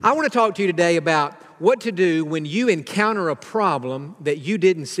I want to talk to you today about what to do when you encounter a problem that you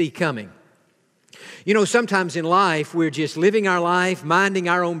didn't see coming. You know, sometimes in life, we're just living our life, minding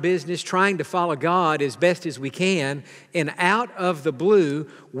our own business, trying to follow God as best as we can, and out of the blue,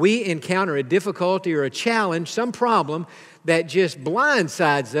 we encounter a difficulty or a challenge, some problem that just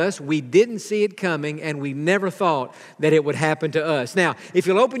blindsides us. We didn't see it coming, and we never thought that it would happen to us. Now, if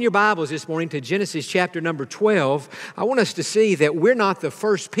you'll open your Bibles this morning to Genesis chapter number 12, I want us to see that we're not the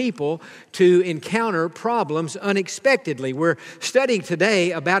first people to encounter problems unexpectedly. We're studying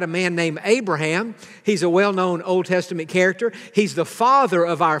today about a man named Abraham. He's a well-known Old Testament character. He's the father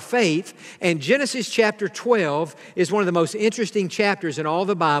of our faith, and Genesis chapter 12 is one of the most interesting chapters in all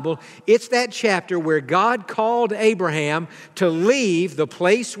the Bible. It's that chapter where God called Abraham to leave the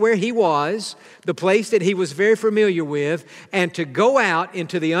place where he was, the place that he was very familiar with, and to go out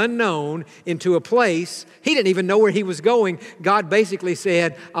into the unknown, into a place he didn't even know where he was going. God basically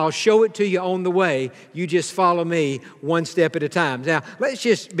said, I'll show it to you on the way. You just follow me one step at a time. Now, let's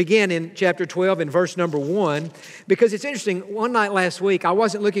just begin in chapter 12 in verse number 1, because it's interesting. One night last week, I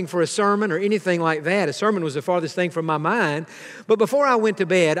wasn't looking for a sermon or anything like that. A sermon was the farthest thing from my mind. But before I went to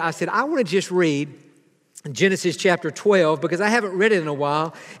bed, I said, I want to just read Genesis chapter 12, because I haven't read it in a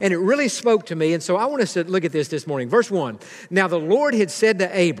while, and it really spoke to me, and so I want us to look at this morning. Verse 1, Now the Lord had said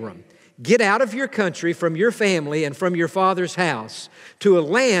to Abram, Get out of your country, from your family, and from your father's house, to a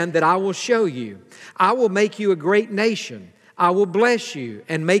land that I will show you. I will make you a great nation. I will bless you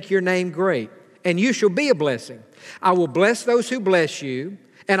and make your name great, and you shall be a blessing. I will bless those who bless you,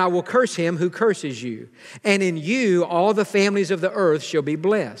 and I will curse him who curses you. And in you all the families of the earth shall be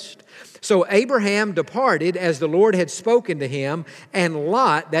blessed. So Abraham departed as the Lord had spoken to him, and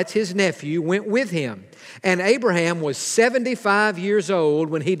Lot, that's his nephew, went with him. And Abraham was 75 years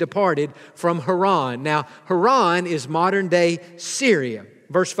old when he departed from Haran. Now, Haran is modern-day Syria.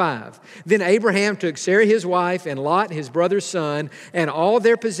 Verse 5, Then Abraham took Sarah his wife, and Lot his brother's son, and all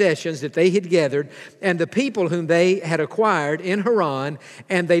their possessions that they had gathered, and the people whom they had acquired in Haran,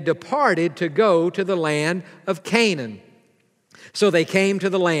 and they departed to go to the land of Canaan. So they came to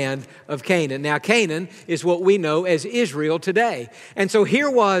the land of Canaan. Now, Canaan is what we know as Israel today. And so here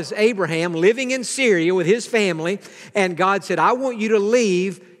was Abraham living in Syria with his family, and God said, I want you to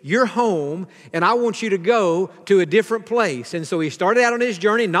leave your home, and I want you to go to a different place. And so he started out on his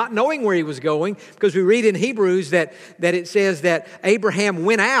journey not knowing where he was going, because we read in Hebrews that it says that Abraham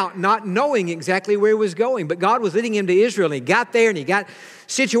went out not knowing exactly where he was going. But God was leading him to Israel, and he got there, and he got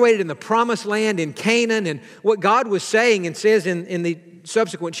situated in the promised land in Canaan. And what God was saying, and says in the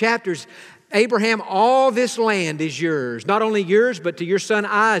subsequent chapters, Abraham, all this land is yours. Not only yours, but to your son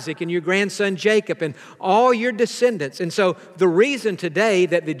Isaac and your grandson Jacob and all your descendants. And so the reason today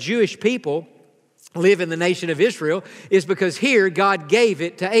that the Jewish people live in the nation of Israel is because here God gave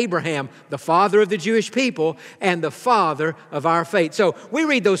it to Abraham, the father of the Jewish people and the father of our faith. So we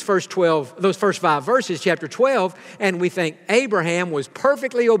read those first 5 verses, chapter 12, and we think Abraham was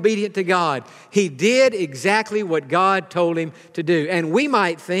perfectly obedient to God. He did exactly what God told him to do. And we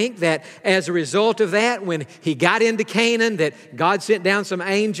might think that as a result of that, when he got into Canaan, that God sent down some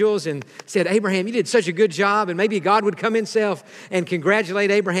angels and said, Abraham, you did such a good job, and maybe God would come himself and congratulate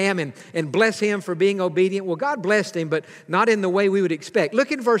Abraham and bless him for being obedient. Well, God blessed him, but not in the way we would expect.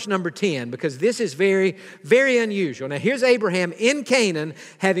 Look at verse number 10, because this is very, very unusual. Now, here's Abraham in Canaan,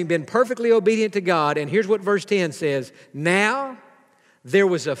 having been perfectly obedient to God, and here's what verse 10 says. Now, there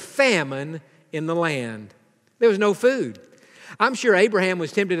was a famine in the land. There was no food. I'm sure Abraham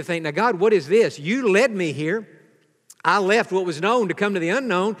was tempted to think, now, God, what is this? You led me here. I left what was known to come to the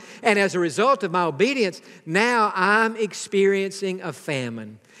unknown, and as a result of my obedience, now I'm experiencing a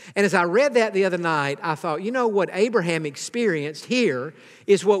famine. And as I read that the other night, I thought, you know what Abraham experienced here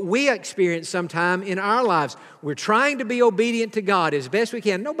is what we experience sometime in our lives. We're trying to be obedient to God as best we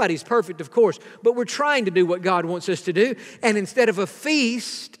can. Nobody's perfect, of course, but we're trying to do what God wants us to do. And instead of a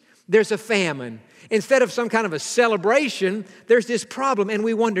feast, there's a famine. Instead of some kind of a celebration, there's this problem. And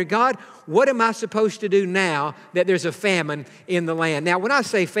we wonder, God, what am I supposed to do now that there's a famine in the land? Now, when I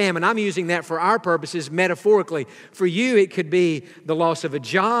say famine, I'm using that for our purposes metaphorically. For you, it could be the loss of a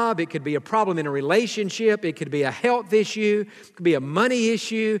job. It could be a problem in a relationship. It could be a health issue. It could be a money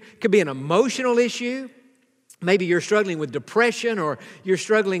issue. It could be an emotional issue. Maybe you're struggling with depression, or you're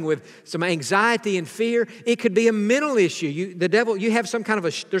struggling with some anxiety and fear. It could be a mental issue. You have some kind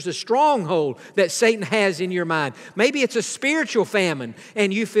of there's a stronghold that Satan has in your mind. Maybe it's a spiritual famine,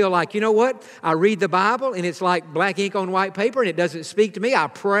 and you feel like, you know what? I read the Bible, and it's like black ink on white paper, and it doesn't speak to me. I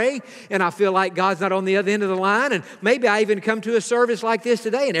pray, and I feel like God's not on the other end of the line. And maybe I even come to a service like this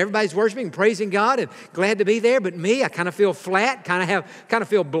today, and everybody's worshiping and praising God, and glad to be there. But me, I kind of feel flat, kind of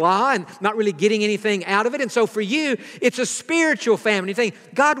feel blah, and not really getting anything out of it. And so for you, it's a spiritual famine. You think,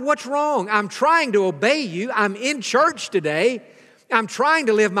 God, what's wrong? I'm trying to obey you. I'm in church today. I'm trying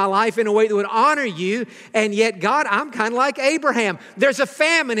to live my life in a way that would honor you. And yet, God, I'm kind of like Abraham. There's a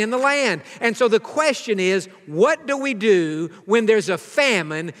famine in the land. And so the question is, what do we do when there's a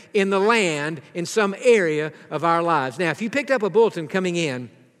famine in the land in some area of our lives? Now, if you picked up a bulletin coming in,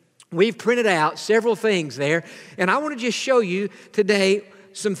 we've printed out several things there. And I want to just show you today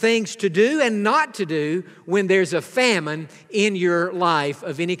some things to do and not to do when there's a famine in your life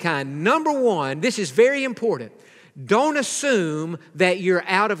of any kind. Number one, this is very important. Don't assume that you're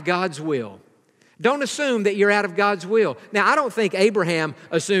out of God's will. Don't assume that you're out of God's will. Now, I don't think Abraham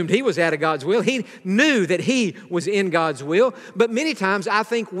assumed he was out of God's will. He knew that he was in God's will. But many times, I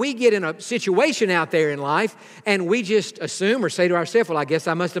think we get in a situation out there in life and we just assume or say to ourselves, well, I guess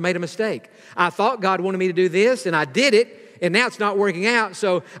I must have made a mistake. I thought God wanted me to do this and I did it. And now it's not working out,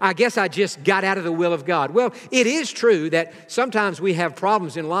 so I guess I just got out of the will of God. Well, it is true that sometimes we have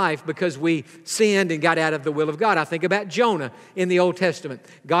problems in life because we sinned and got out of the will of God. I think about Jonah in the Old Testament.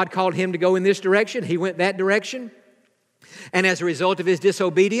 God called him to go in this direction. He went that direction. And as a result of his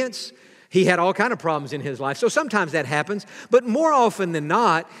disobedience, he had all kinds of problems in his life. So sometimes that happens. But more often than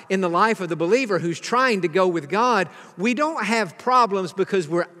not, in the life of the believer who's trying to go with God, we don't have problems because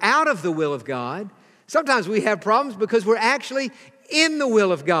we're out of the will of God. Sometimes we have problems because we're actually in the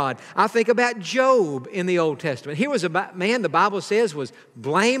will of God. I think about Job in the Old Testament. Here was a man the Bible says was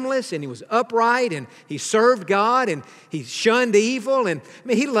blameless, and he was upright, and he served God, and he shunned evil, and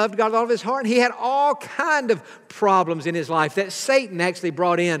he loved God with all of his heart. And he had all kind of problems in his life that Satan actually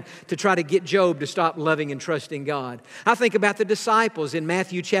brought in to try to get Job to stop loving and trusting God. I think about the disciples in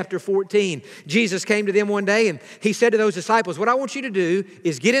Matthew chapter 14. Jesus came to them one day, and he said to those disciples, what I want you to do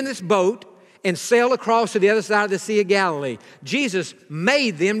is get in this boat and sail across to the other side of the Sea of Galilee. Jesus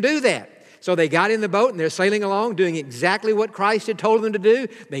made them do that. So they got in the boat and they're sailing along doing exactly what Christ had told them to do.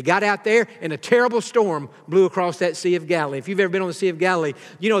 They got out there and a terrible storm blew across that Sea of Galilee. If you've ever been on the Sea of Galilee,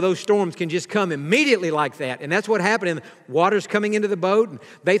 you know those storms can just come immediately like that. And that's what happened. And water's coming into the boat, and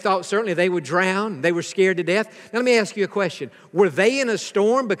they thought certainly they would drown. They were scared to death. Now let me ask you a question. Were they in a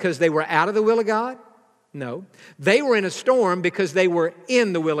storm because they were out of the will of God? No. They were in a storm because they were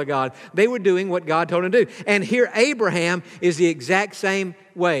in the will of God. They were doing what God told them to do. And here Abraham is the exact same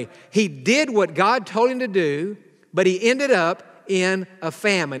way. He did what God told him to do, but he ended up in a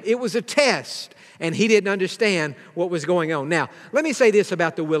famine. It was a test, and he didn't understand what was going on. Now, let me say this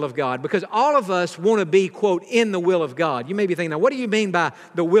about the will of God, because all of us want to be, quote, in the will of God. You may be thinking, now, what do you mean by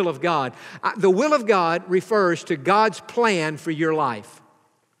the will of God? The will of God refers to God's plan for your life.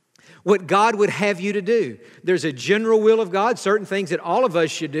 What God would have you to do. There's a general will of God, certain things that all of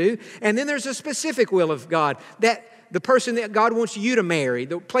us should do. And then there's a specific will of God, that the person that God wants you to marry,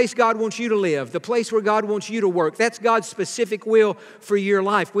 the place God wants you to live, the place where God wants you to work. That's God's specific will for your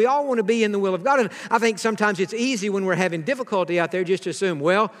life. We all want to be in the will of God. And I think sometimes it's easy when we're having difficulty out there just to assume,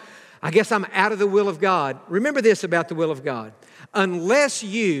 well, I guess I'm out of the will of God. Remember this about the will of God. Unless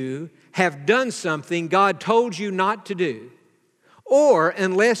you have done something God told you not to do, or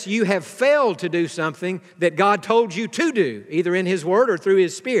unless you have failed to do something that God told you to do, either in His Word or through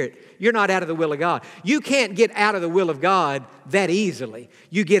His Spirit, you're not out of the will of God. You can't get out of the will of God that easily.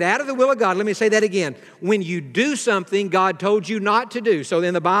 You get out of the will of God, let me say that again, when you do something God told you not to do. So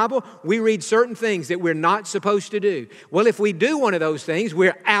in the Bible, we read certain things that we're not supposed to do. Well, if we do one of those things,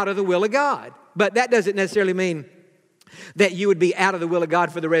 we're out of the will of God. But that doesn't necessarily mean that you would be out of the will of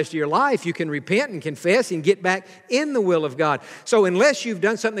God for the rest of your life. You can repent and confess and get back in the will of God. So unless you've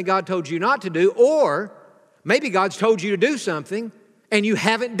done something God told you not to do, or maybe God's told you to do something and you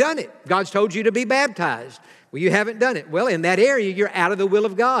haven't done it. God's told you to be baptized. Well, you haven't done it. Well, in that area, you're out of the will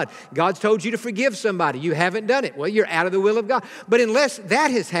of God. God's told you to forgive somebody. You haven't done it. Well, you're out of the will of God. But unless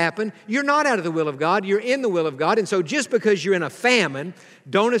that has happened, you're not out of the will of God. You're in the will of God. And so just because you're in a famine,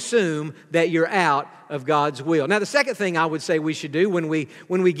 don't assume that you're out of God's will. Now, the second thing I would say we should do when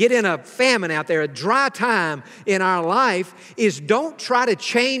we get in a famine out there, a dry time in our life, is don't try to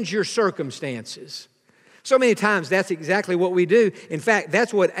change your circumstances. So many times that's exactly what we do. In fact,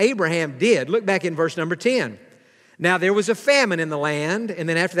 that's what Abraham did. Look back in verse number 10. Now there was a famine in the land, and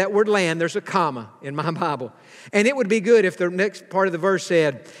then after that word land, there's a comma in my Bible. And it would be good if the next part of the verse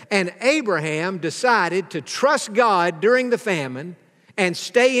said, and Abraham decided to trust God during the famine and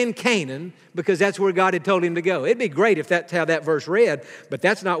stay in Canaan because that's where God had told him to go. It'd be great if that's how that verse read, but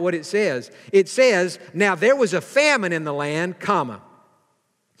that's not what it says. It says, now there was a famine in the land, comma,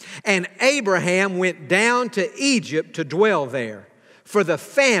 and Abraham went down to Egypt to dwell there, for the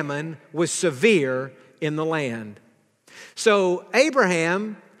famine was severe in the land. So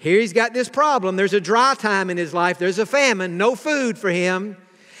Abraham, here he's got this problem. There's a dry time in his life. There's a famine, no food for him.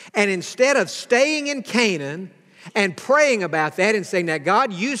 And instead of staying in Canaan and praying about that and saying, now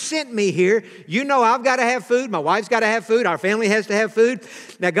God, you sent me here. You know I've got to have food. My wife's got to have food. Our family has to have food.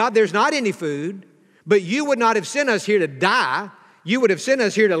 Now God, there's not any food, but you would not have sent us here to die. You would have sent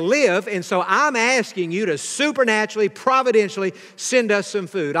us here to live, and so I'm asking you to supernaturally, providentially send us some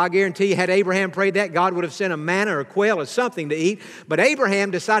food. I guarantee you, had Abraham prayed that, God would have sent a manna or a quail or something to eat. But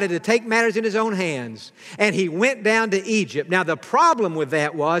Abraham decided to take matters in his own hands, and he went down to Egypt. Now, the problem with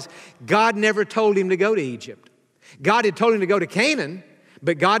that was God never told him to go to Egypt. God had told him to go to Canaan,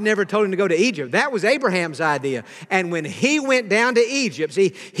 but God never told him to go to Egypt. That was Abraham's idea. And when he went down to Egypt,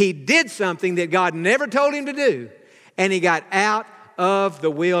 see, he did something that God never told him to do. And he got out of the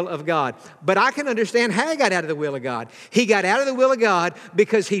will of God. But I can understand how he got out of the will of God. He got out of the will of God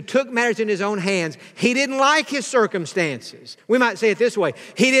because he took matters in his own hands. He didn't like his circumstances. We might say it this way.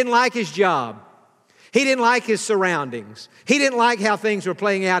 He didn't like his job. He didn't like his surroundings. He didn't like how things were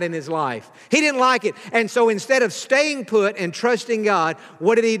playing out in his life. He didn't like it. And so instead of staying put and trusting God,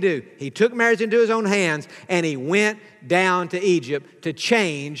 what did he do? He took matters into his own hands and he went down to Egypt to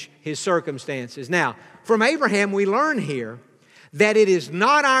change his circumstances. Now, from Abraham, we learn here that it is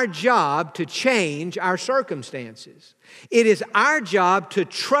not our job to change our circumstances. It is our job to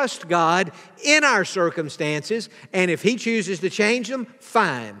trust God in our circumstances, and if He chooses to change them,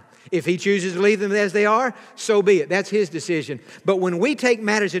 fine. If He chooses to leave them as they are, so be it. That's His decision. But when we take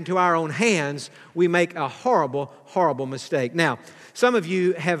matters into our own hands, we make a horrible, horrible mistake. Now, some of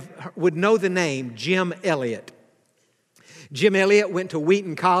you would know the name Jim Elliot. Jim Elliot went to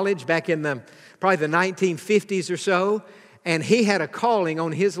Wheaton College back in probably the 1950s or so, and he had a calling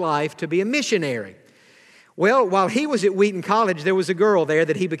on his life to be a missionary. Well, while he was at Wheaton College, there was a girl there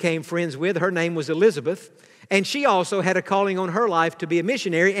that he became friends with. Her name was Elizabeth, and she also had a calling on her life to be a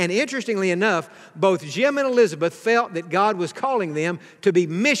missionary. And interestingly enough, both Jim and Elizabeth felt that God was calling them to be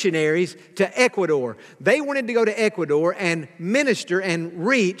missionaries to Ecuador. They wanted to go to Ecuador and minister and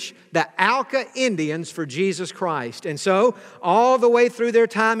reach the Auca Indians for Jesus Christ. And so, all the way through their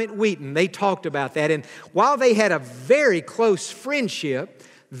time at Wheaton, they talked about that. And while they had a very close friendship,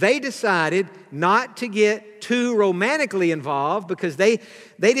 they decided not to get too romantically involved because they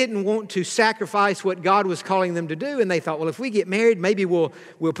didn't want to sacrifice what God was calling them to do. And they thought, well, if we get married, maybe we'll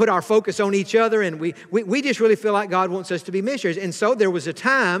put our focus on each other. And we just really feel like God wants us to be missionaries. And so there was a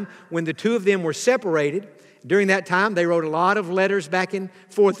time when the two of them were separated. During that time, they wrote a lot of letters back and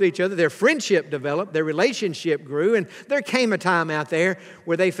forth to each other. Their friendship developed. Their relationship grew. And there came a time out there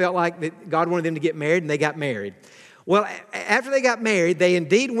where they felt like that God wanted them to get married, and they got married. Well, after they got married, they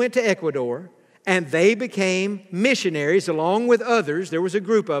indeed went to Ecuador, and they became missionaries along with others. There was a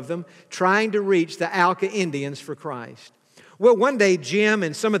group of them trying to reach the Auca Indians for Christ. Well, one day, Jim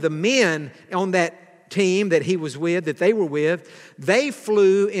and some of the men on that team that he was with, that they were with, they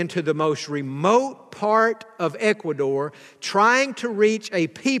flew into the most remote part of Ecuador trying to reach a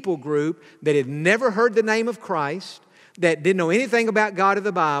people group that had never heard the name of Christ, that didn't know anything about God or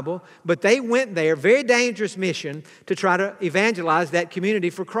the Bible, but they went there, very dangerous mission, to try to evangelize that community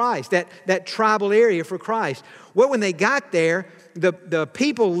for Christ, that tribal area for Christ. Well, when they got there, the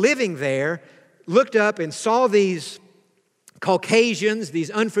people living there looked up and saw these Caucasians, these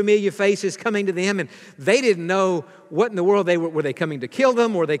unfamiliar faces coming to them, and they didn't know what in the world were they coming to kill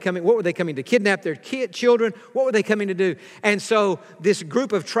them? What were they coming to kidnap their children? What were they coming to do? And so this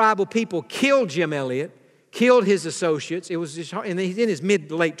group of tribal people killed Jim Elliot, killed his associates. It was just hard, and he's in his mid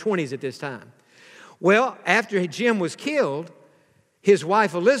to late 20s at this time. Well, after Jim was killed, his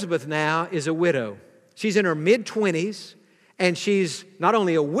wife Elizabeth now is a widow. She's in her mid 20s, and she's not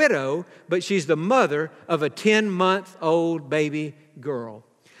only a widow, but she's the mother of a 10-month-old baby girl.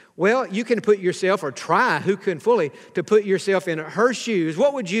 Well, you can put yourself, or try, who can fully, to put yourself in her shoes.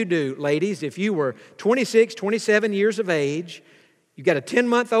 What would you do, ladies, if you were 26, 27 years of age? You've got a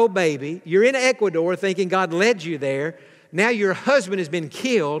 10-month-old baby. You're in Ecuador thinking God led you there. Now your husband has been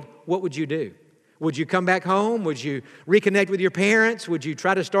killed. What would you do? Would you come back home? Would you reconnect with your parents? Would you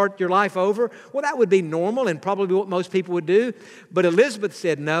try to start your life over? Well, that would be normal and probably what most people would do. But Elizabeth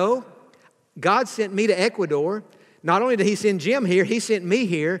said, no, God sent me to Ecuador. Not only did he send Jim here, he sent me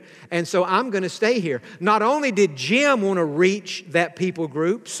here, and so I'm going to stay here. Not only did Jim want to reach that people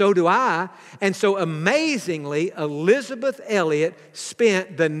group, so do I. And so amazingly, Elizabeth Elliot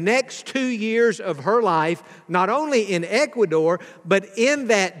spent the next 2 years of her life not only in Ecuador, but in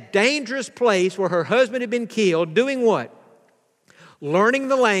that dangerous place where her husband had been killed, doing what? Learning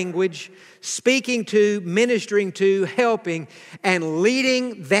the language, speaking to, ministering to, helping, and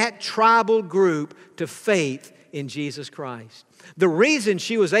leading that tribal group to faith in Jesus Christ. The reason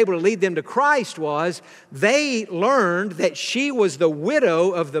she was able to lead them to Christ was they learned that she was the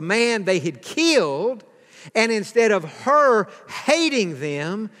widow of the man they had killed, and instead of her hating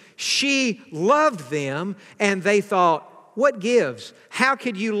them, she loved them, and they thought, what gives? How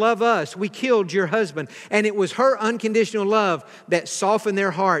could you love us? We killed your husband. And it was her unconditional love that softened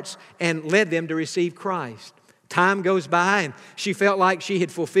their hearts and led them to receive Christ. Time goes by, and she felt like she had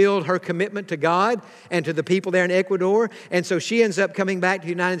fulfilled her commitment to God and to the people there in Ecuador. And so she ends up coming back to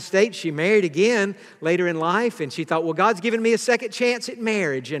the United States. She married again later in life, and she thought, well, God's given me a second chance at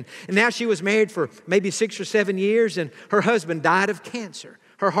marriage. And now she was married for maybe 6 or 7 years, and her husband died of cancer.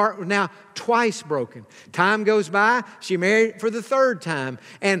 Her heart was now twice broken. Time goes by, she married for the third time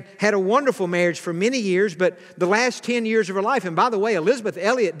and had a wonderful marriage for many years, but the last 10 years of her life, and by the way, Elizabeth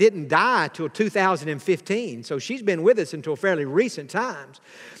Elliot didn't die till 2015, so she's been with us until fairly recent times.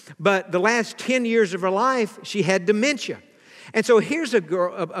 But the last 10 years of her life, she had dementia. And so here's a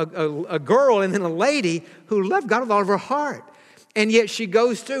girl and then a lady who loved God with all of her heart. And yet she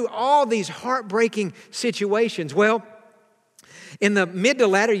goes through all these heartbreaking situations. Well, in the mid to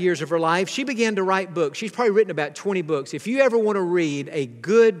latter years of her life, she began to write books. She's probably written about 20 books. If you ever want to read a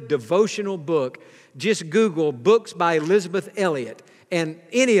good devotional book, just Google books by Elizabeth Elliot, and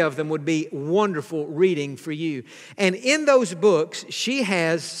any of them would be wonderful reading for you. And in those books, she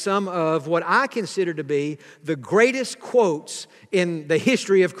has some of what I consider to be the greatest quotes in the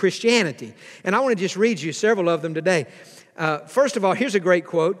history of Christianity. And I want to just read you several of them today. First of all, here's a great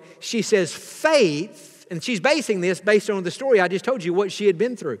quote. She says, faith, and she's basing this based on the story I just told you, what she had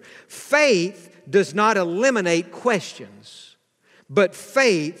been through. Faith does not eliminate questions, but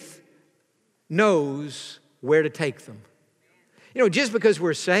faith knows where to take them. You know, just because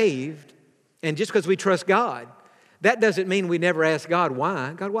we're saved and just because we trust God, that doesn't mean we never ask God,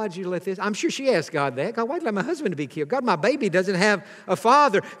 why? God, why did you let this? I'm sure she asked God that. God, why did you let my husband to be killed? God, my baby doesn't have a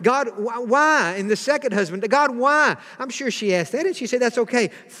father. God, why? And the second husband, God, why? I'm sure she asked that, and she said, that's okay.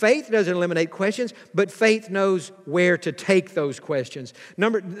 Faith doesn't eliminate questions, but faith knows where to take those questions.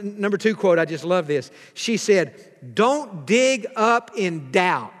 Number 2 quote, I just love this. She said, don't dig up in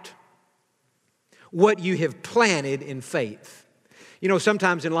doubt what you have planted in faith. You know,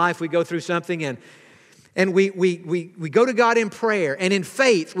 sometimes in life we go through something and we go to God in prayer, and in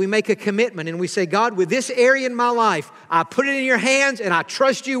faith we make a commitment and we say, God, with this area in my life, I put it in your hands and I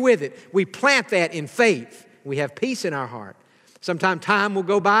trust you with it. We plant that in faith. We have peace in our heart. Sometimes time will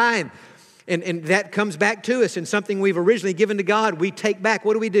go by and that comes back to us, and something we've originally given to God, we take back.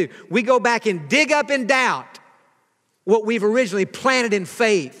 What do? We go back and dig up in doubt what we've originally planted in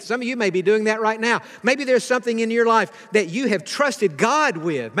faith. Some of you may be doing that right now. Maybe there's something in your life that you have trusted God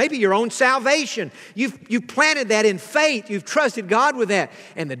with. Maybe your own salvation. You've planted that in faith. You've trusted God with that.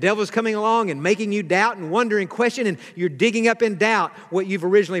 And the devil's coming along and making you doubt and wonder and question, and you're digging up in doubt what you've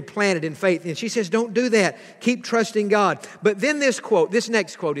originally planted in faith. And she says, don't do that. Keep trusting God. But then this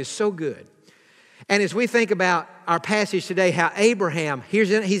next quote is so good. And as we think about our passage today, how Abraham,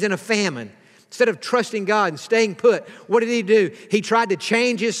 he's in a famine. Instead of trusting God and staying put, what did he do? He tried to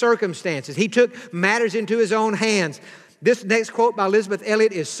change his circumstances. He took matters into his own hands. This next quote by Elizabeth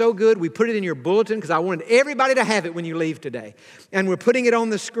Elliot is so good. We put it in your bulletin because I wanted everybody to have it when you leave today. And we're putting it on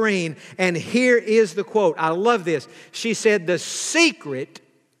the screen. And here is the quote. I love this. She said, the secret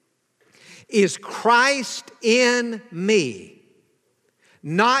is Christ in me,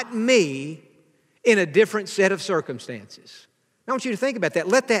 not me in a different set of circumstances. I want you to think about that.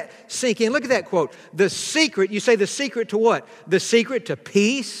 Let that sink in. Look at that quote. The secret, you say the secret to what? The secret to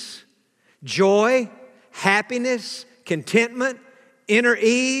peace, joy, happiness, contentment, inner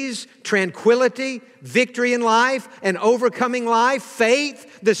ease, tranquility, victory in life, and overcoming life,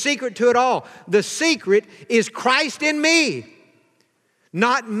 faith, the secret to it all. The secret is Christ in me,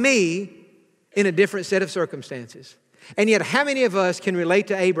 not me in a different set of circumstances. And yet, how many of us can relate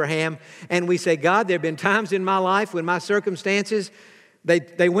to Abraham and we say, God, there have been times in my life when my circumstances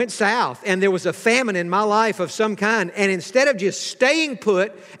They went south, and there was a famine in my life of some kind. And instead of just staying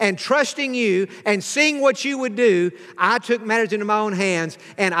put and trusting you and seeing what you would do, I took matters into my own hands,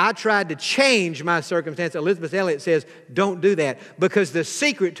 and I tried to change my circumstance. Elizabeth Elliot says, don't do that, because the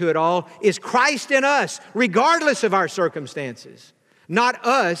secret to it all is Christ in us, regardless of our circumstances, not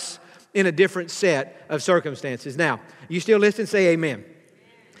us in a different set of circumstances. Now, you still listen? Say amen.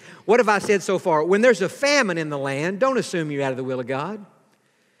 What have I said so far? When there's a famine in the land, don't assume you're out of the will of God.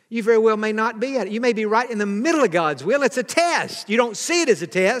 You very well may not be at it. You may be right in the middle of God's will. It's a test. You don't see it as a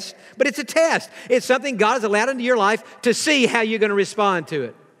test, but it's a test. It's something God has allowed into your life to see how you're going to respond to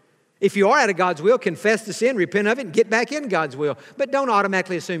it. If you are out of God's will, confess the sin, repent of it, and get back in God's will. But don't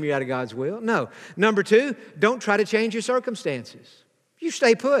automatically assume you're out of God's will. No. Number two, don't try to change your circumstances. You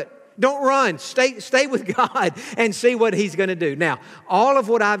stay put. Don't run. Stay with God and see what He's going to do. Now, all of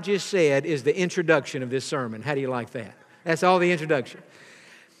what I've just said is the introduction of this sermon. How do you like that? That's all the introduction.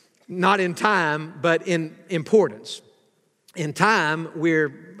 Not in time, but in importance. In time,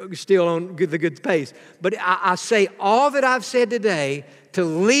 we're still on the good pace. But I say all that I've said today to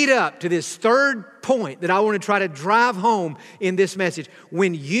lead up to this third point that I want to try to drive home in this message.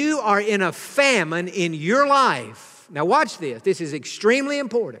 When you are in a famine in your life, now watch this. This is extremely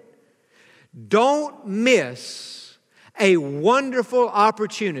important. Don't miss a wonderful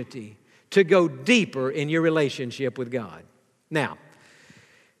opportunity to go deeper in your relationship with God. Now,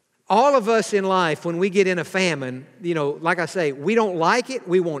 all of us in life, when we get in a famine, like I say, we don't like it.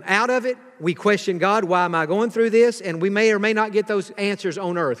 We want out of it. We question God, why am I going through this? And we may or may not get those answers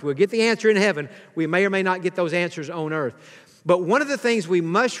on earth. We'll get the answer in heaven. We may or may not get those answers on earth. But one of the things we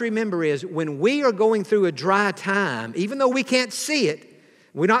must remember is when we are going through a dry time, even though we can't see it,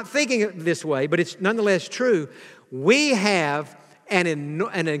 we're not thinking it this way, but it's nonetheless true, we have an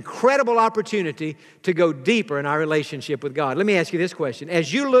incredible opportunity to go deeper in our relationship with God. Let me ask you this question.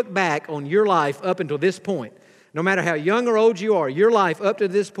 As you look back on your life up until this point, no matter how young or old you are, your life up to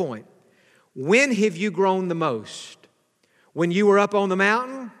this point, when have you grown the most? When you were up on the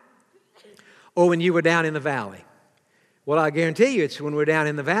mountain or when you were down in the valley? Well, I guarantee you it's when we're down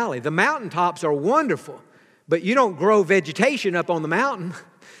in the valley. The mountaintops are wonderful, but you don't grow vegetation up on the mountain.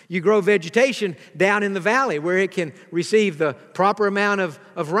 You grow vegetation down in the valley where it can receive the proper amount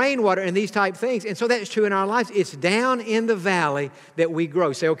of rainwater and these type things. And so that's true in our lives. It's down in the valley that we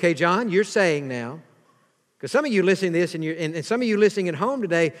grow. Say, okay, John, you're saying now, because some of you listening to this and some of you listening at home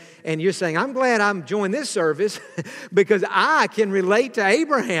today, and you're saying, I'm glad I'm joining this service because I can relate to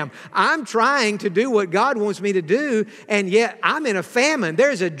Abraham. I'm trying to do what God wants me to do, and yet I'm in a famine.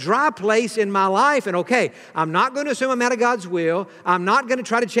 There's a dry place in my life, and okay, I'm not going to assume I'm out of God's will. I'm not going to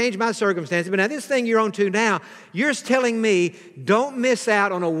try to change my circumstances. But now this thing you're on to now, you're telling me don't miss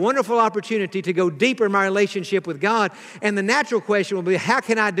out on a wonderful opportunity to go deeper in my relationship with God. And the natural question will be, how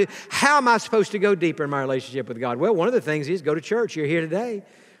am I supposed to go deeper in my relationship with God? Well, one of the things is go to church. You're here today.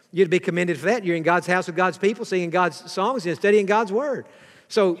 You'd be commended for that. You're in God's house with God's people, singing God's songs and studying God's Word.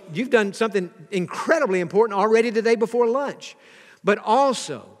 So you've done something incredibly important already today before lunch. But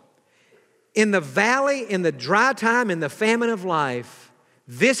also, in the valley, in the dry time, in the famine of life,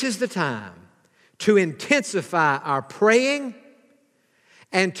 this is the time to intensify our praying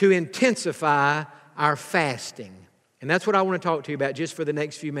and to intensify our fasting. And that's what I want to talk to you about just for the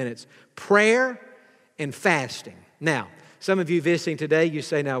next few minutes. Prayer and fasting. Now, some of you visiting today, you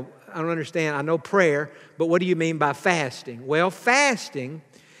say, now, I don't understand. I know prayer, but what do you mean by fasting? Well, fasting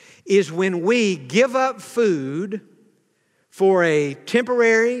is when we give up food for a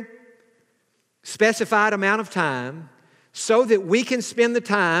temporary, specified amount of time so that we can spend the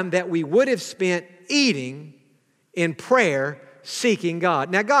time that we would have spent eating in prayer, seeking God.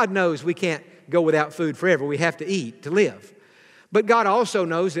 Now, God knows we can't go without food forever. We have to eat to live. But God also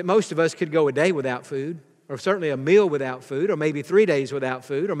knows that most of us could go a day without food, or certainly a meal without food, or maybe 3 days without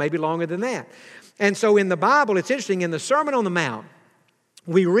food, or maybe longer than that. And so in the Bible, it's interesting, in the Sermon on the Mount,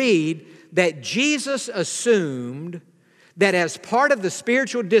 we read that Jesus assumed that as part of the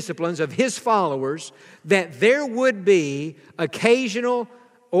spiritual disciplines of His followers, that there would be occasional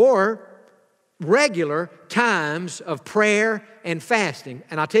or regular times of prayer and fasting.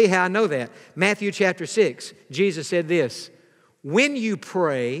 And I'll tell you how I know that. Matthew chapter 6, Jesus said this, when you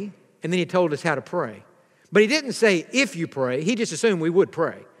pray, and then He told us how to pray. But He didn't say if you pray. He just assumed we would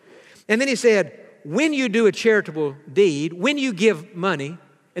pray. And then He said, when you do a charitable deed, when you give money,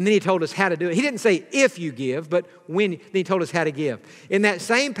 and then He told us how to do it. He didn't say if you give, but when, then He told us how to give. In that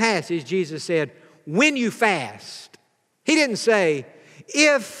same passage, Jesus said, when you fast. He didn't say,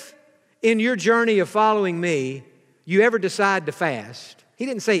 if in your journey of following me, you ever decide to fast. He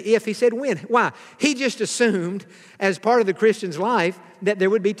didn't say if, he said when. Why? He just assumed as part of the Christian's life that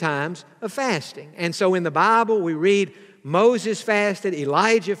there would be times of fasting. And so in the Bible we read Moses fasted,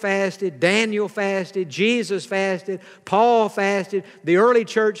 Elijah fasted, Daniel fasted, Jesus fasted, Paul fasted, the early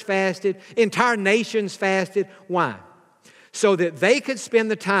church fasted, entire nations fasted. Why? So that they could spend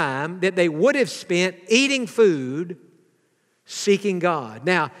the time that they would have spent eating food, seeking God.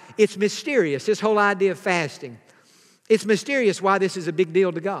 Now, it's mysterious, this whole idea of fasting. It's mysterious why this is a big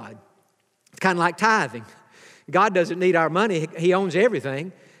deal to God. It's kind of like tithing. God doesn't need our money. He owns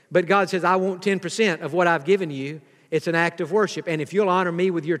everything. But God says, I want 10% of what I've given you. It's an act of worship. And if you'll honor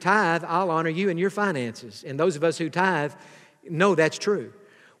me with your tithe, I'll honor you in your finances. And those of us who tithe know that's true.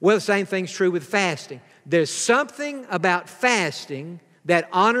 Well, the same thing's true with fasting. There's something about fasting that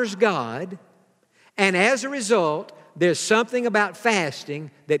honors God. And as a result, there's something about fasting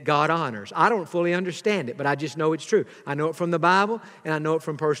that God honors. I don't fully understand it, but I just know it's true. I know it from the Bible, and I know it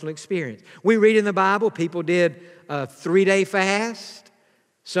from personal experience. We read in the Bible, people did a 3-day fast.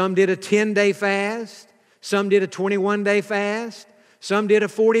 Some did a 10-day fast. Some did a 21-day fast. Some did a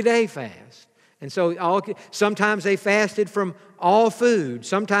 40-day fast. And so sometimes they fasted from all food.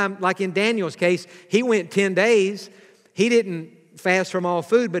 Sometimes, like in Daniel's case, he went 10 days. He didn't fast from all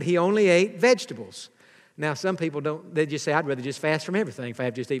food, but he only ate vegetables. Now, some people don't, they just say, I'd rather just fast from everything if I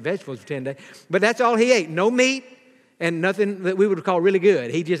have to just eat vegetables for 10 days. But that's all he ate. No meat and nothing that we would call really good.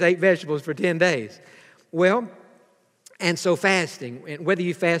 He just ate vegetables for 10 days. Well, and so fasting, and whether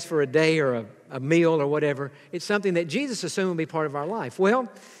you fast for a day or a meal or whatever, it's something that Jesus assumed would be part of our life.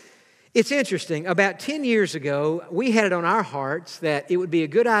 Well, it's interesting. About 10 years ago, we had it on our hearts that it would be a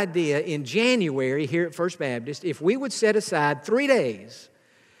good idea in January here at First Baptist if we would set aside 3 days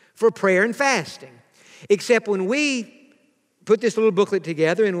for prayer and fasting. Except when we put this little booklet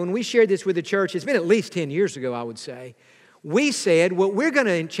together and when we shared this with the church, it's been at least 10 years ago, I would say, we said what we're going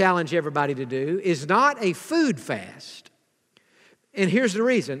to challenge everybody to do is not a food fast. And here's the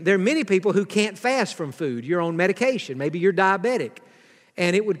reason. There are many people who can't fast from food. You're on medication. Maybe you're diabetic.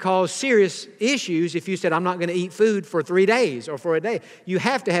 And it would cause serious issues if you said, I'm not going to eat food for 3 days or for a day. You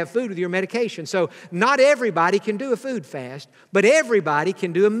have to have food with your medication. So not everybody can do a food fast, but everybody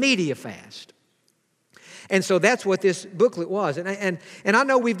can do a media fast. And so that's what this booklet was. And I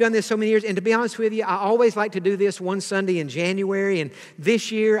know we've done this so many years. And to be honest with you, I always like to do this one Sunday in January. And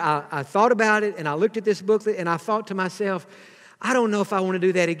this year, I thought about it, and I looked at this booklet, and I thought to myself, I don't know if I want to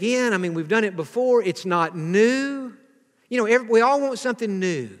do that again. I mean, we've done it before. It's not new. You know, we all want something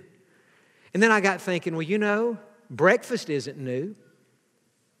new. And then I got thinking, well, you know, breakfast isn't new,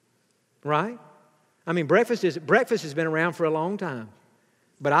 right? I mean, breakfast has been around for a long time.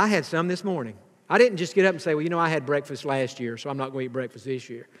 But I had some this morning. I didn't just get up and say, well, you know, I had breakfast last year, so I'm not going to eat breakfast this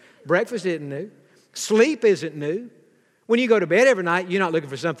year. Breakfast isn't new. Sleep isn't new. When you go to bed every night, you're not looking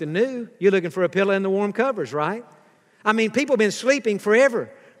for something new. You're looking for a pillow and the warm covers, right? I mean, people have been sleeping forever.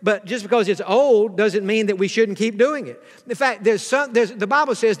 But just because it's old doesn't mean that we shouldn't keep doing it. In fact, the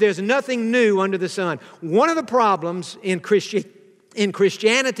Bible says there's nothing new under the sun. One of the problems in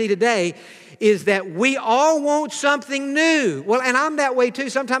Christianity today is that we all want something new. Well, and I'm that way too.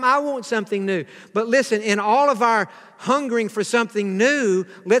 Sometimes I want something new. But listen, in all of our hungering for something new,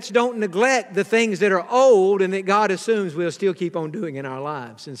 let's don't neglect the things that are old and that God assumes we'll still keep on doing in our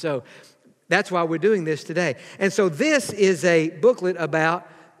lives. And so that's why we're doing this today. And so this is a booklet about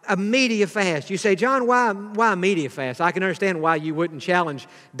a media fast. You say, John, why a media fast? I can understand why you wouldn't challenge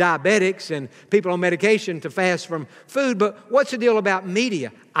diabetics and people on medication to fast from food, but what's the deal about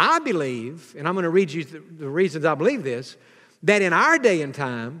media? I believe, and I'm going to read you the reasons I believe this, that in our day and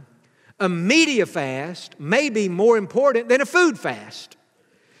time, a media fast may be more important than a food fast.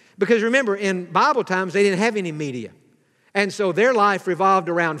 Because remember, in Bible times, they didn't have any media. And so their life revolved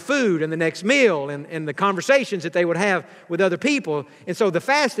around food and the next meal and the conversations that they would have with other people. And so the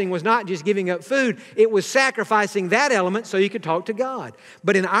fasting was not just giving up food, it was sacrificing that element so you could talk to God.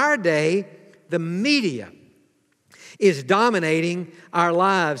 But in our day, the media is dominating our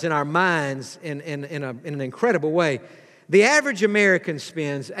lives and our minds in an incredible way. The average American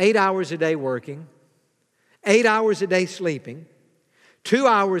spends 8 hours a day working, 8 hours a day sleeping, 2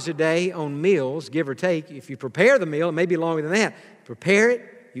 hours a day on meals, give or take. If you prepare the meal, it may be longer than that. Prepare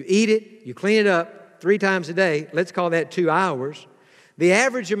it, you eat it, you clean it up 3 times a day. Let's call that 2 hours. The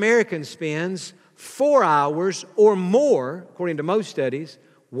average American spends 4 hours or more, according to most studies,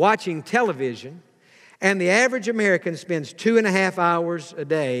 watching television. And the average American spends 2.5 hours a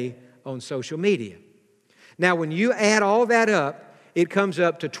day on social media. Now, when you add all that up, it comes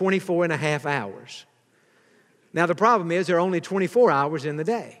up to 24.5 hours. Now, the problem is there are only 24 hours in the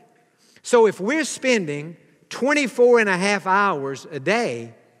day. So if we're spending 24 and a half hours a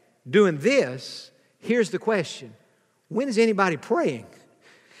day doing this, here's the question. When is anybody praying?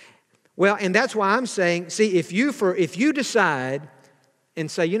 Well, and that's why I'm saying, see, if you decide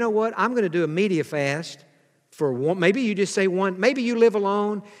and say, you know what, I'm going to do a media fast for one, maybe you just say one, maybe you live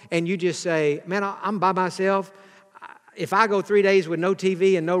alone and you just say, man, I'm by myself. If I go 3 days with no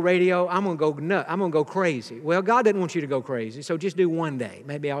TV and no radio, I'm going to go nuts. I'm going to go crazy. Well, God doesn't want you to go crazy, so just do one day,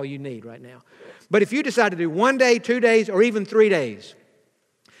 maybe all you need right now. But if you decide to do 1 day, 2 days, or even 3 days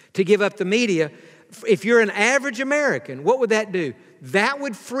to give up the media, if you're an average American, what would that do? That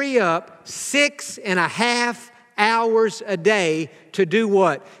would free up 6.5 hours a day to do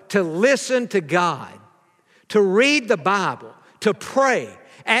what? To listen to God, to read the Bible, to pray.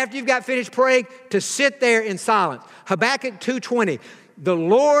 After you've got finished praying, to sit there in silence. Habakkuk 2:20, the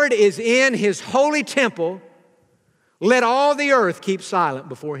Lord is in His holy temple. Let all the earth keep silent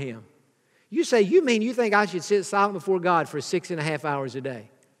before Him. You say, you think I should sit silent before God for 6.5 hours a day?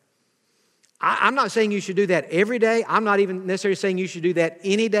 I'm not saying you should do that every day. I'm not even necessarily saying you should do that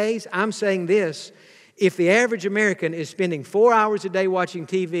any days. I'm saying this. If the average American is spending 4 hours a day watching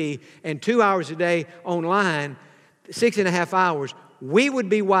TV and 2 hours a day online, 6.5 hours, we would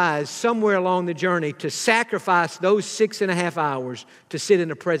be wise somewhere along the journey to sacrifice those 6.5 hours to sit in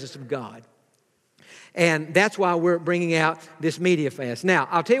the presence of God. And that's why we're bringing out this media fast. Now,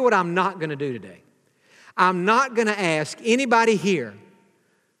 I'll tell you what I'm not going to do today. I'm not going to ask anybody here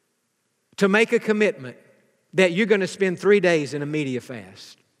to make a commitment that you're going to spend 3 days in a media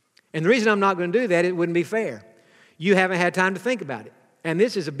fast. And the reason I'm not going to do that, it wouldn't be fair. You haven't had time to think about it. And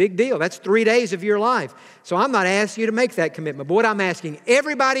this is a big deal. That's 3 days of your life. So I'm not asking you to make that commitment. But what I'm asking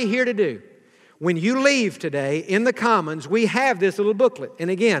everybody here to do, when you leave today in the Commons, we have this little booklet.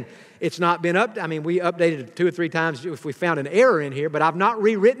 And again, it's not been we updated it 2 or 3 times if we found an error in here, but I've not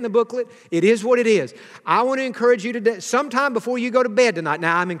rewritten the booklet. It is what it is. I want to encourage you to, sometime before you go to bed tonight,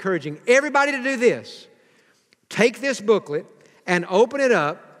 now I'm encouraging everybody to do this. Take this booklet and open it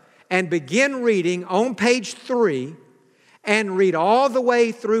up and begin reading on page 3 and read all the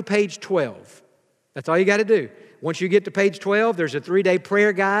way through page 12. That's all you got to do. Once you get to page 12, there's a 3-day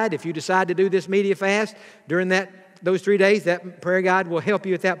prayer guide. If you decide to do this media fast during those 3 days, that prayer guide will help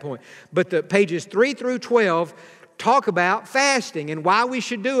you at that point. But the pages 3 through 12 talk about fasting and why we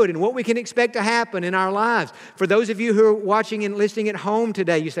should do it and what we can expect to happen in our lives. For those of you who are watching and listening at home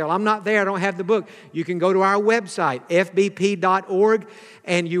today, you say, well, I'm not there, I don't have the book. You can go to our website, fbp.org,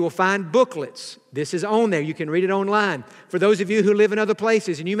 and you will find booklets. This is on there. You can read it online. For those of you who live in other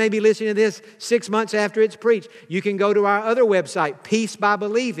places, and you may be listening to this 6 months after it's preached, you can go to our other website,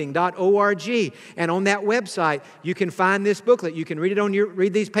 peacebybelieving.org. And on that website, you can find this booklet. You can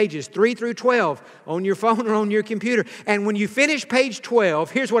read these pages 3 through 12 on your phone or on your computer. And when you finish page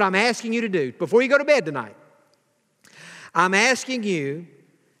 12, here's what I'm asking you to do before you go to bed tonight. I'm asking you,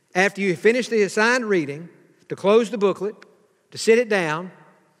 after you finish the assigned reading, to close the booklet, to sit it down.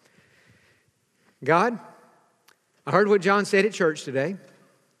 God, I heard what John said at church today.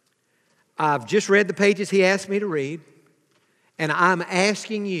 I've just read the pages he asked me to read, and I'm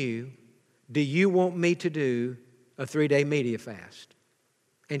asking you, do you want me to do a 3-day media fast?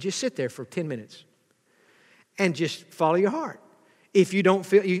 And just sit there for 10 minutes and just follow your heart. If you don't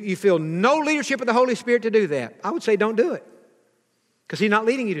feel, you feel no leadership of the Holy Spirit to do that, I would say don't do it because He's not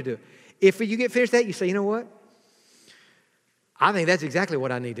leading you to do it. If you get finished that, you say, you know what? I think that's exactly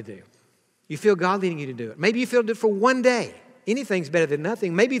what I need to do. You feel God leading you to do it. Maybe you feel to do it for 1 day. Anything's better than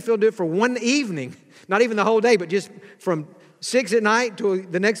nothing. Maybe you feel to do it for 1 evening. Not even the whole day, but just from 6 at night to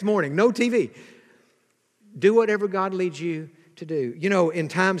the next morning. No TV. Do whatever God leads you to do. You know, in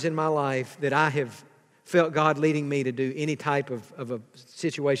times in my life that I have felt God leading me to do any type of a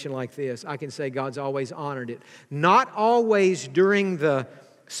situation like this, I can say God's always honored it. Not always during the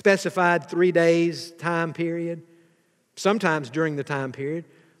specified 3 days time period. Sometimes during the time period,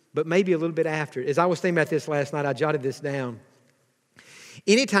 but maybe a little bit after. As I was thinking about this last night, I jotted this down.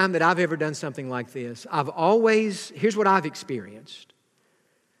 Anytime that I've ever done something like this, here's what I've experienced.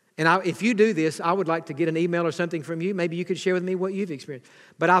 And if you do this, I would like to get an email or something from you. Maybe you could share with me what you've experienced.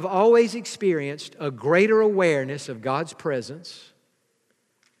 But I've always experienced a greater awareness of God's presence.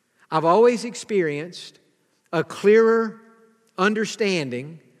 I've always experienced a clearer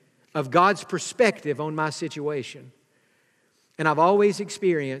understanding of God's perspective on my situation. And I've always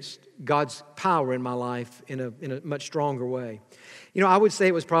experienced God's power in my life in a much stronger way. You know, I would say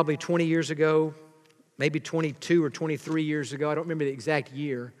it was probably 20 years ago, maybe 22 or 23 years ago, I don't remember the exact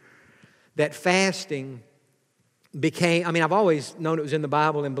year, that fasting became, I've always known it was in the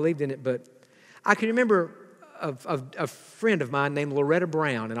Bible and believed in it, but I can remember a friend of mine named Loretta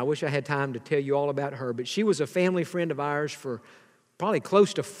Brown, and I wish I had time to tell you all about her, but she was a family friend of ours for probably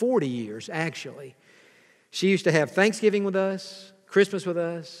close to 40 years, actually. She used to have Thanksgiving with us, Christmas with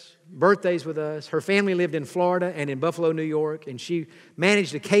us, birthdays with us. Her family lived in Florida and in Buffalo, New York, and she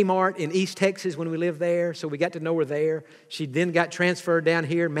managed a Kmart in East Texas when we lived there, so we got to know her there. She then got transferred down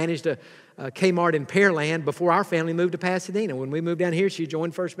here, managed a Kmart in Pearland before our family moved to Pasadena. When we moved down here, she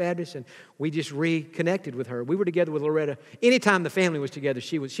joined First Baptist, and we just reconnected with her. We were together with Loretta. Anytime the family was together,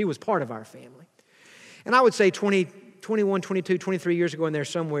 she was part of our family. And I would say 21, 22, 23 years ago in there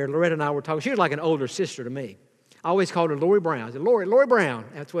somewhere, Loretta and I were talking. She was like an older sister to me. I always called her Lori Brown. I said, Lori Brown.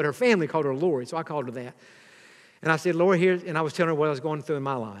 That's what her family called her, Lori, so I called her that. And I said, Lori, here, and I was telling her what I was going through in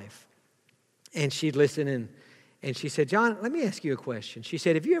my life. And she'd listen, and she said, John, let me ask you a question. She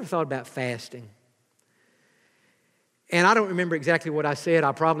said, have you ever thought about fasting? And I don't remember exactly what I said.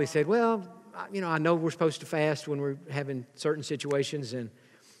 I probably said, well, I know we're supposed to fast when we're having certain situations, and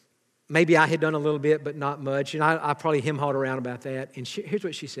maybe I had done a little bit, but not much. And I probably hem-hawed around about that. And here's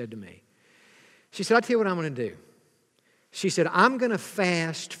what she said to me. She said, I'll tell you what I'm going to do. She said, I'm going to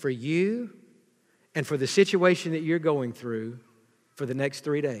fast for you and for the situation that you're going through for the next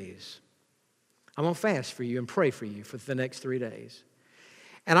 3 days. I'm going to fast for you and pray for you for the next 3 days.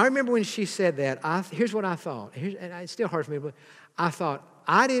 And I remember when she said that, here's what I thought. And it's still hard for me to believe. I thought,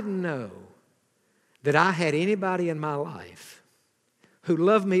 I didn't know that I had anybody in my life who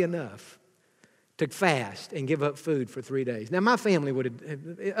loved me enough to fast and give up food for 3 days. Now, my family would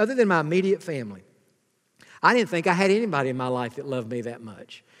have, other than my immediate family, I didn't think I had anybody in my life that loved me that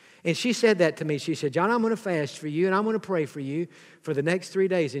much. And she said that to me. She said, John, I'm going to fast for you and I'm going to pray for you for the next 3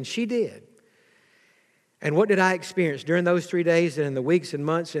 days. And she did. And what did I experience during those 3 days and in the weeks and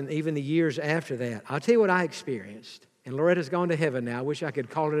months and even the years after that? I'll tell you what I experienced. And Loretta's gone to heaven now. I wish I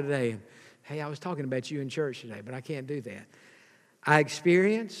could call her today. And, hey, I was talking about you in church today, but I can't do that. I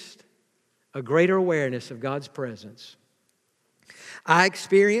experienced a greater awareness of God's presence. I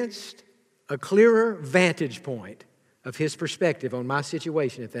experienced a clearer vantage point of His perspective on my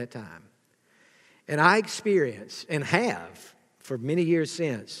situation at that time. And I experienced, and have for many years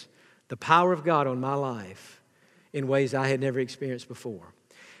since, the power of God on my life in ways I had never experienced before.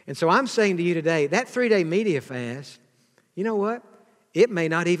 And so I'm saying to you today, that 3-day media fast, you know what? It may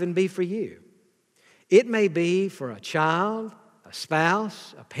not even be for you. It may be for a child, a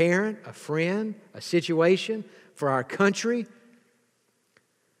spouse, a parent, a friend, a situation, for our country.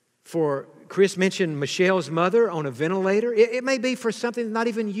 For Chris mentioned Michelle's mother on a ventilator. It may be for something not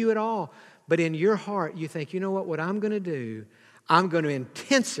even you at all. But in your heart, you think, you know what I'm going to do? I'm going to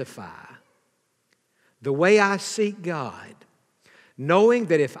intensify the way I seek God, knowing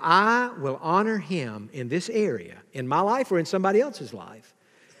that if I will honor Him in this area, in my life or in somebody else's life,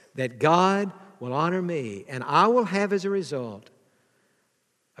 that God will honor me, and I will have as a result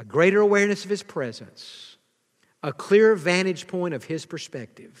a greater awareness of His presence, a clearer vantage point of His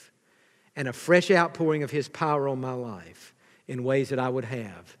perspective, and a fresh outpouring of His power on my life in ways that I would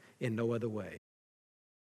have in no other way.